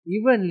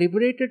 Even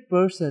liberated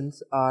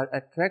persons are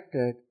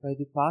attracted by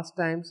the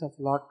pastimes of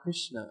Lord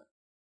Krishna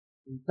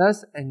and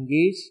thus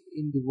engaged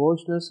in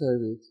devotional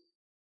service.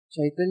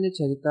 Caitanya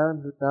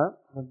Charitamrita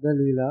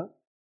Madhya-lila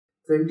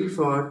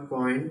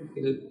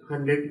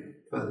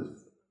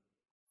 24.112.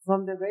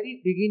 From the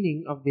very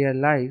beginning of their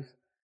lives,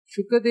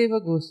 Shukadeva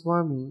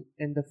Goswami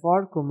and the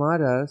four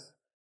Kumaras,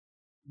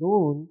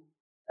 known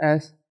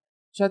as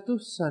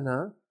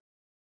Chatusana,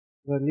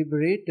 were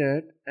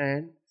liberated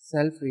and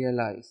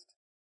self-realized.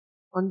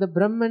 On the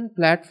Brahman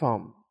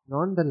platform,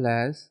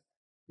 nonetheless,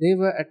 they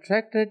were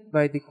attracted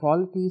by the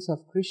qualities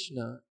of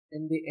Krishna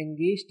and they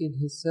engaged in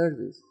his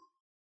service.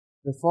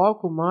 The four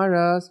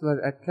Kumaras were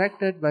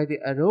attracted by the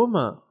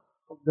aroma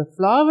of the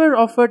flower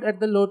offered at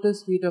the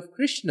lotus feet of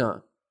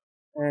Krishna,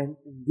 and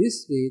in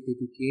this way they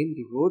became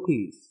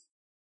devotees.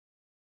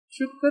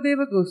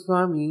 Shukadeva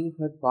Goswami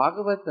heard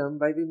Bhagavatam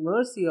by the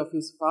mercy of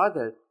his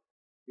father,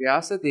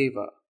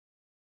 Vyasadeva,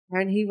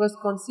 and he was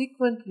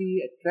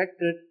consequently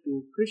attracted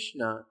to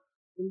Krishna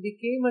and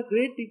became a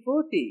great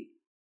devotee.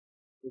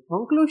 The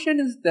conclusion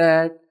is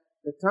that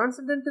the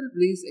transcendental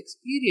bliss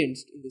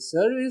experienced in the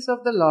service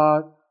of the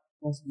Lord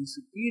must be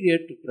superior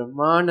to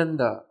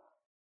Brahmananda,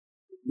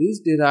 the bliss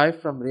derived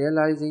from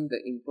realizing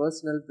the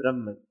impersonal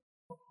Brahman.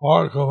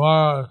 Four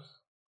Kumaras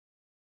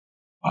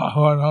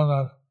who are known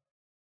as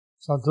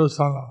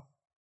Chatusana.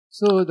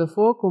 So the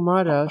four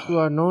Kumaras who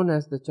are known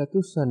as the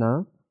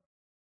Chatusana,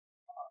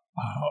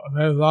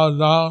 they bowed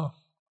down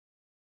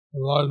to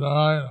Lord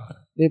Narayana,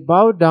 they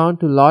bowed down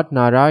to Lord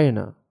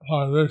Narayana,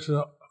 Lord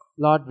Vishnu,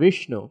 Lord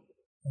Vishnu,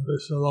 and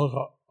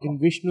Vishnuloka. in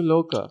Vishnu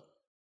Loka.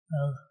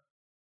 And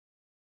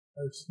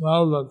they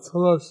smelled the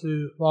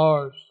tulasi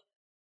flowers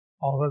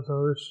offered to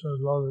Vishnu's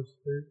lotus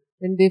feet.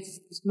 And they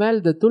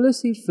smelled the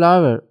tulasi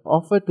flower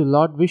offered to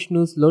Lord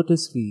Vishnu's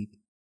lotus feet.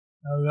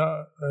 And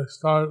they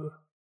started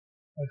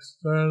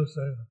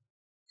experiencing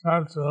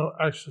transcendental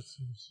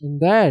ecstasies. And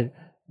there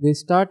they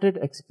started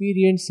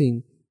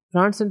experiencing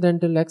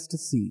transcendental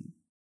ecstasy,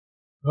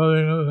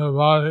 Feeling in the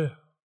body,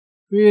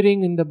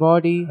 quivering in the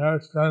body, hair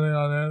standing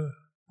on end,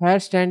 hair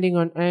standing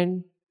on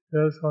end,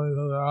 tears coming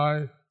from their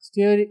eyes.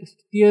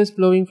 tears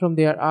flowing from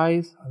their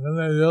eyes. And then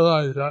they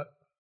realized that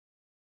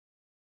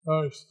they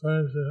were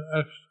experiencing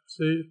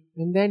ecstasy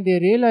And then they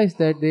realized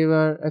that they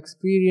were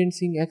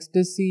experiencing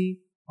ecstasy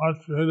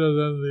much greater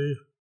than the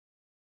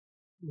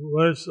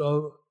bliss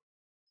of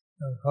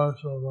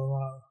impersonal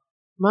Brahman.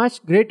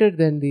 much greater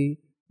than the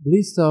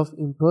bliss of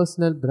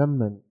impersonal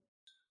Brahman.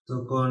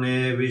 তখনে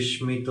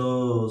বিস্মিত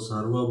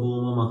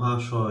সার্বভৌম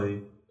মহাশয়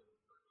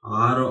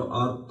আর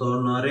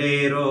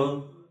অর্তনারের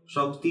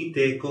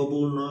শক্তিতে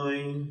কবু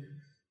নয়।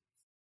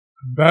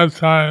 At that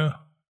time,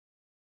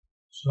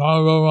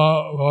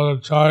 Sārvabhauma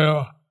Bhaṭṭācārya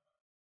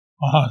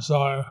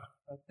Mahasaya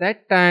At that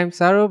time,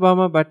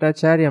 Sārvabhauma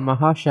Bhaṭṭācārya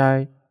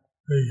Mahashaya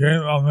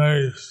became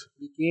amazed,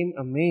 became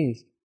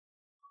amazed,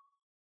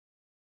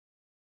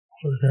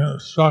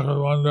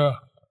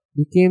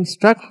 became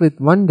struck with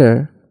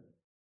wonder.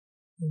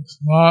 It's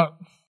not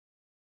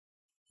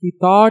He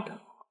thought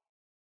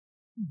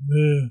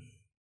the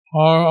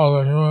power of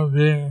a human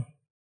being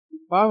the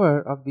power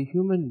of the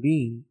human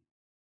being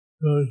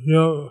to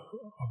give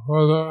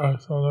further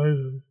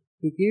explanation.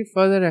 to give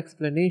further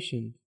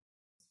explanation.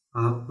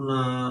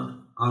 আপনার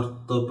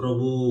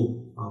আত্মপ্রভু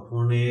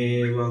আপনে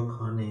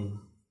বাখানে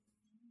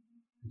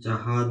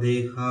যাহা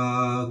দেখা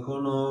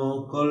কোন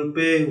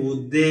কল্পে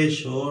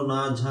উদ্দেশ্য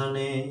না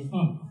জানে।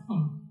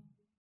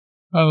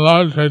 And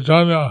Lord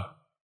Caitanya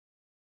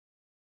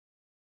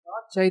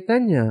Lord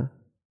Chaitanya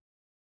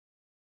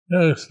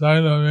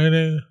explained the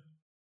meaning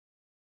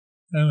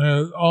in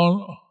his own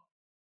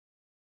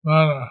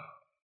manner.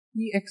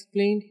 He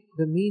explained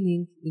the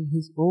meaning in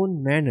his own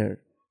manner,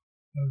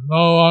 There's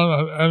no one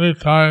at any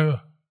time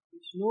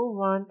which no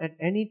one at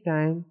any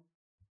time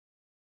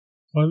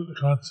could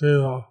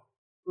conceive of.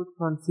 could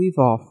conceive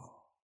of.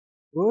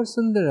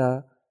 Gaur-Sundara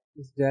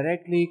is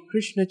directly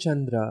Krishna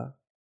Chandra.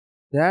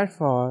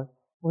 Therefore,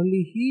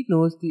 only he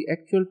knows the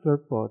actual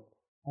purport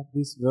of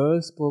this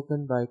verse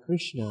spoken by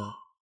Krishna.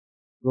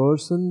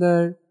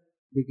 Gaur-Sundar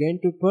began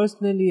to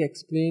personally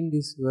explain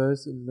this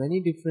verse in many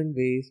different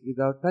ways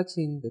without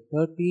touching the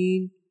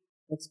 13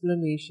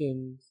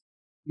 explanations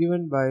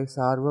given by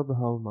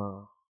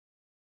Sārvabhauma.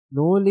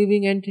 No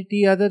living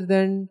entity other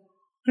than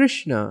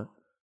Krishna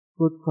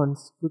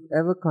could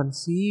ever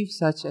conceive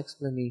such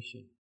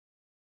explanation.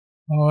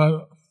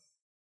 When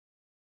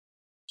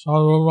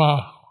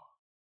Sārvabhauma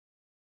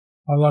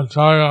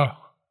Bhaṭṭācārya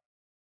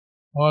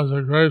was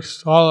a great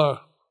scholar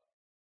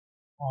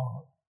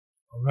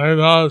of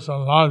Vedas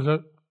and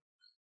logic,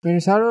 When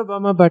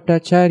Sārvabhauma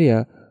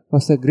Bhaṭṭācārya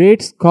was a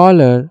great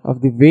scholar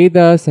of the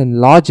Vedas and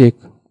logic,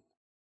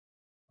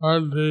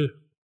 heard the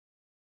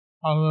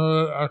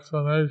unlimited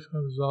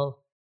explanations of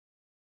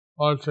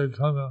Lord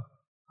Caitanya,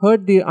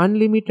 heard the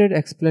unlimited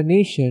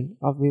explanation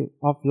of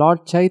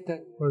Lord Caitanya,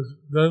 which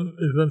didn't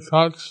even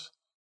touch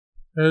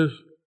his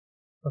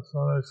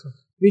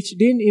explanations. which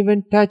didn't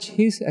even touch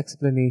his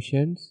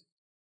explanations.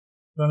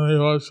 Then he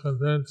was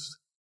convinced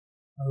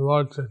that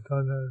Lord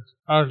Caitanya is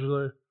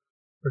actually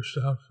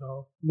Krishna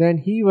himself. Then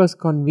he was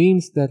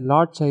convinced that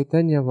Lord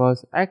Caitanya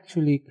was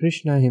actually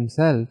Krishna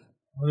himself.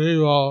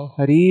 Haribol.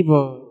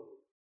 Haribol.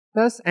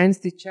 Thus ends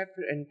the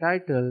chapter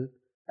entitled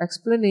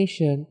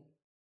Explanation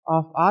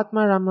of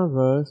Ātmārāma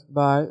verse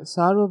by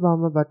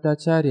Sārvabhauma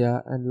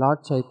Bhaṭṭācārya and Lord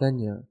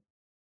Caitanya.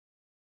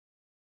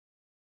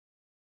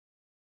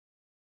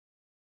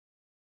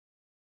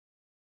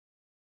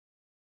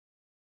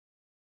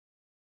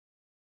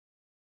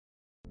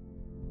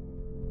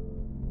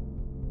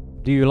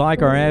 Do you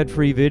like our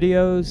ad-free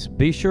videos?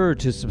 Be sure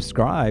to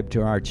subscribe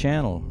to our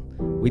channel.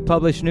 We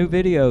publish new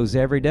videos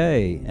every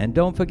day, and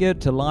don't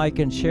forget to like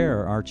and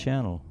share our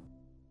channel.